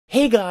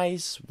Hey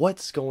guys,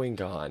 what's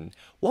going on?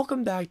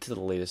 Welcome back to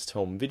the latest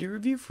home video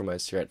review from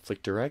us here at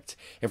Flick Direct.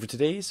 And for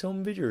today's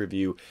home video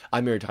review,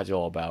 I'm here to talk to you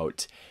all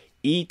about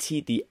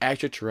E.T. the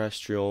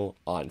Extraterrestrial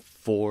on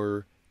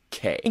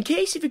 4K. In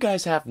case if you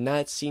guys have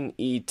not seen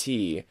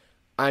E.T.,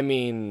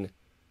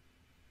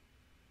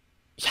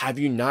 have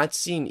you not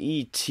seen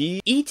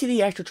E.T.? E.T.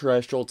 the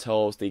Extraterrestrial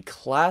tells the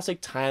classic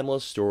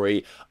timeless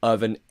story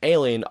of an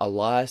alien, a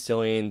lost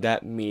alien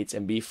that meets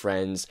and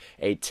befriends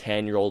a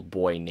 10-year-old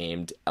boy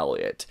named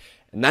Elliot.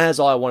 And that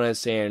is all I want to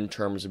say in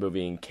terms of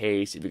movie in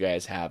case if you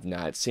guys have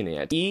not seen it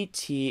yet.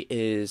 E.T.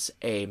 is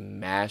a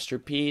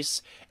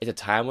masterpiece. It's a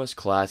timeless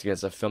classic.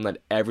 It's a film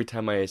that every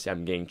time I say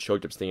I'm getting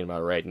choked up thinking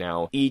about it right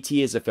now.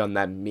 E.T. is a film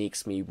that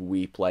makes me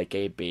weep like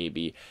a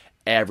baby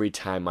every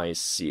time I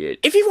see it.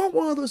 If you want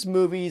one of those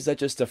movies that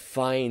just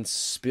define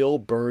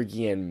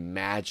Spielbergian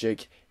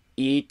magic,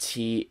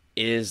 E.T.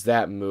 is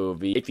that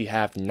movie. If you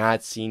have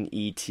not seen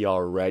E.T.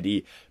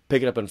 already,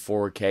 pick it up in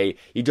 4K.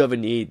 You don't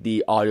even need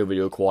the audio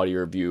video quality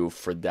review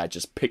for that.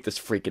 Just pick this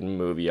freaking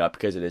movie up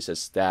because it is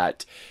just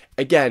that.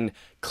 Again,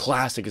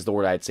 classic is the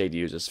word I'd say to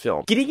use this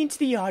film. Getting into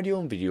the audio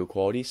and video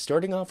quality,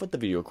 starting off with the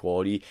video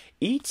quality,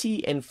 E.T.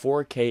 in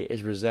 4K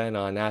is presented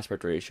on an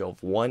aspect ratio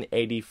of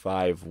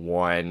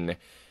 185:1.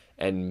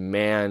 And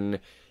man,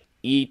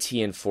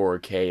 E.T. in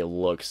 4K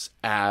looks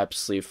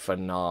absolutely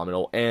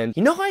phenomenal. And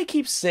you know how I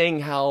keep saying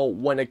how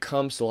when it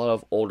comes to a lot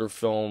of older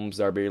films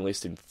that are being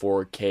released in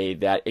 4K,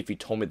 that if you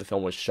told me the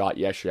film was shot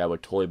yesterday, I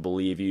would totally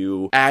believe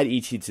you? Add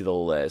E.T. to the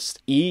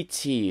list.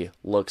 E.T.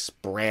 looks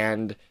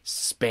brand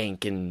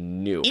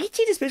spanking new.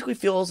 E.T. just basically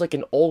feels like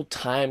an old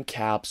time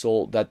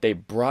capsule that they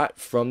brought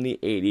from the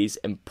 80s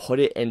and put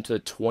it into the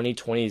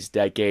 2020s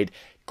decade,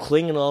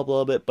 cleaning up a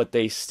little bit, but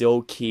they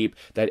still keep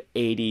that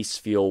 80s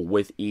feel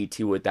with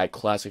E.T. with that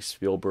classic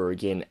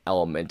Spielbergian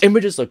element.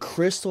 Images look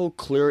crystal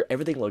clear,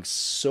 everything looks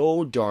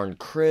so darn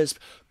crisp,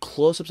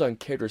 close-ups on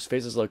characters'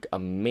 faces look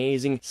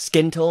amazing,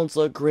 skin tones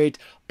look great,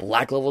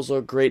 black levels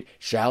look great,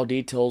 shadow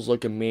details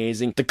look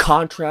amazing, the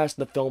contrast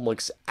in the film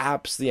looks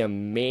absolutely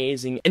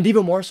amazing, and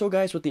even more so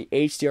guys, with the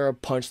HDR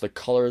punch, the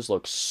colors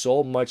look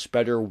so much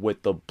better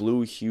with the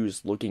blue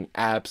hues looking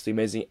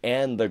absolutely amazing,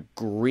 and the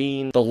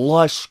green, the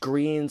lush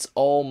greens,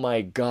 oh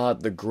my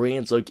god, the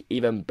greens look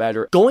even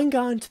better. Going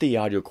on to the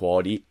audio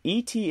quality,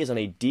 E.T. is on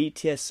a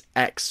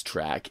DTS-X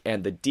track,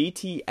 and the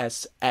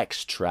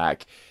DTS-X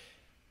track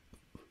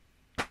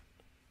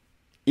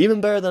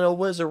even better than it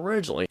was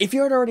originally. If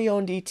you had already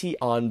owned E.T.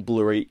 on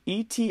Blu-ray,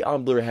 E.T.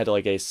 on Blu-ray had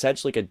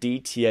essentially a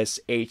DTS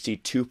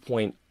HD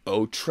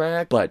 2.0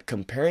 track, but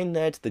comparing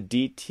that to the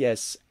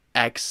DTS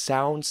X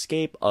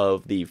soundscape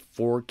of the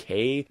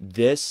 4K,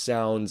 this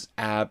sounds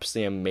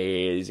absolutely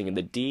amazing, and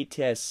the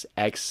DTS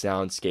X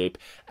soundscape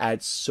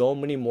adds so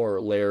many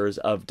more layers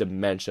of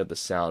dimension of the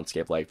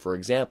soundscape. Like for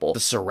example, the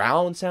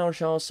surround sound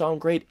channels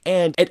sound great,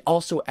 and it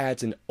also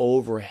adds an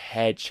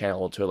overhead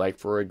channel to it. Like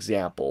for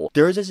example,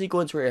 there is a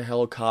sequence where a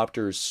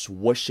helicopter is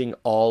swooshing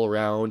all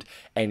around,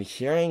 and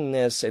hearing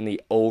this in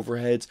the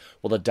overheads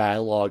while the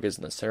dialogue is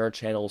in the center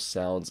channel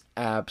sounds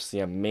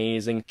absolutely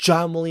amazing.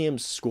 John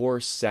Williams'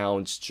 score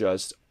sounds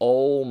just,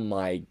 oh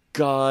my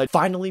god.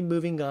 Finally,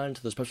 moving on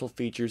to the special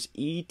features,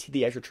 E.T.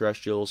 the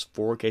Extraterrestrials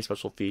 4K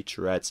special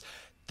featurettes.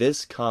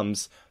 This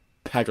comes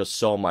packed with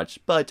so much,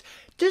 but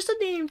just to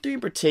name three in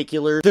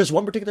particular, there's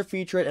one particular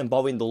featurette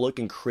involving the look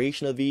and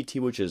creation of E.T.,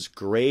 which is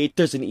great.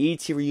 There's an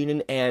E.T.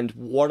 reunion, and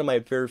one of my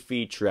favorite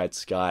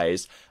featurettes,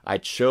 guys. I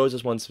chose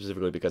this one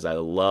specifically because I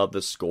love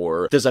the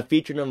score. There's a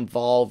feature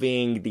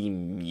involving the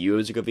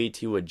music of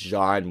E.T. with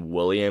John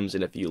Williams,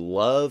 and if you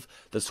love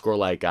the score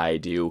like I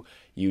do,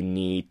 you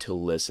need to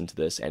listen to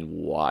this and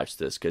watch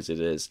this because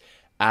it is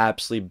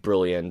absolutely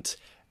brilliant.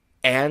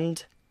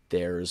 And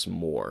there's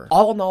more.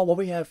 All in all, what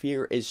we have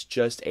here is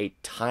just a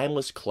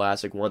timeless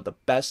classic, one of the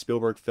best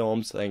Spielberg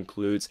films that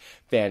includes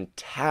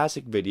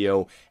fantastic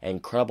video,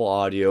 incredible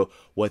audio,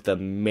 with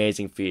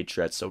amazing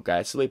featurettes. So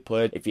guys, simply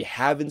put, if you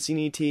haven't seen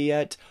E.T.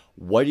 yet,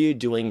 what are you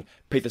doing?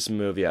 Pick this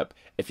movie up.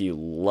 If you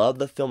love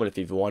the film and if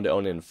you want to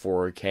own it in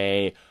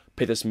 4K,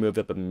 pick this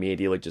movie up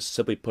immediately. Just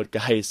simply put,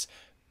 guys,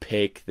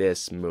 pick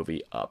this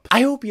movie up.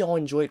 I hope you all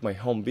enjoyed my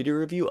home video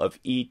review of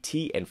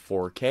E.T. in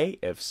 4K.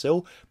 If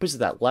so, please hit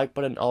that like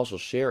button, also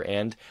share,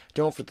 and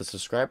don't forget the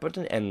subscribe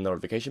button and the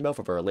notification bell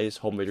for our latest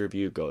home video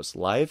review goes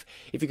live.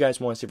 If you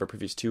guys want to see our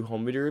previous 2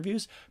 home video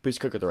reviews, please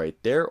click either right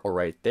there or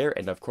right there,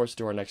 and of course,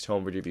 until our next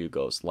home video review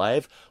goes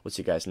live. We'll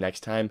see you guys next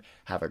time.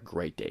 Have a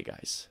great day,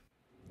 guys.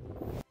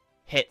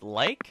 Hit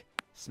like,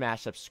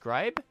 smash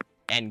subscribe,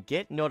 and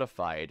get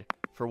notified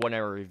for when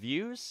our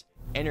reviews,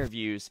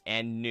 interviews,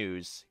 and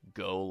news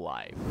go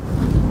live.